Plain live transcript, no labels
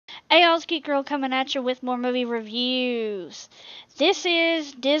Ayal's Geek Girl coming at you with more movie reviews. This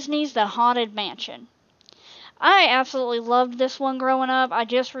is Disney's The Haunted Mansion. I absolutely loved this one growing up. I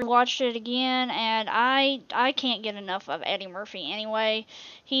just rewatched it again, and I can't get enough of Eddie Murphy anyway.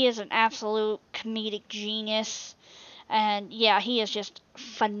 He is an absolute comedic genius. And yeah, he is just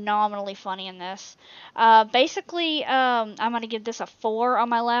phenomenally funny in this. Basically, I'm going to give this a 4 on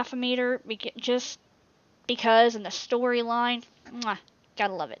my Laugh-O-Meter just because, in the storyline,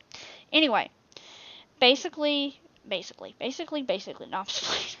 gotta love it. Anyway, basically, no, I'm just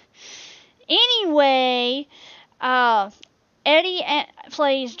playing. Anyway, Eddie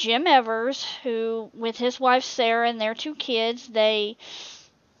plays Jim Evers, who, with his wife Sarah and their 2 kids, they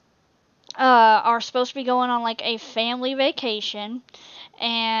are supposed to be going on like a family vacation,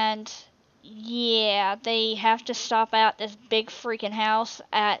 and yeah, they have to stop at this big freaking house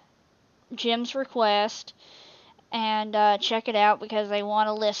at Jim's request and check it out because they want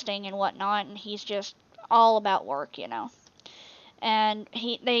a listing and whatnot, and he's just all about work, you know. And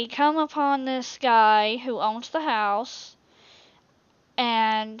they come upon this guy who owns the house,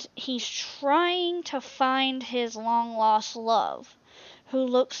 and he's trying to find his long-lost love, who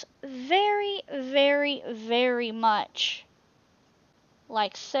looks very, very, very much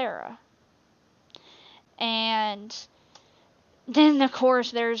like Sarah. And then, of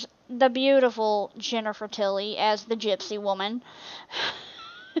course, there's the beautiful Jennifer Tilly as the gypsy woman,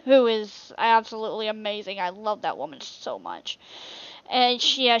 who is absolutely amazing. I love that woman so much. And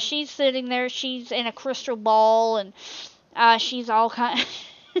she's sitting there. She's in a crystal ball, and she's all kind.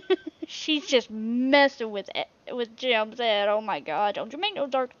 She's just messing with Jim's head. Oh my God! Don't you make no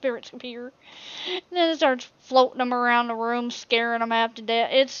dark spirits appear? And then it starts floating them around the room, scaring them half to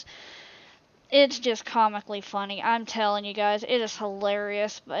death. It's just comically funny. I'm telling you guys, it is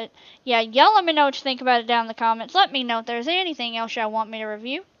hilarious. But yeah, y'all let me know what you think about it down in the comments. Let me know if there's anything else y'all want me to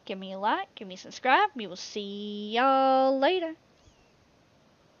review. Give me a like, give me a subscribe. We will see y'all later.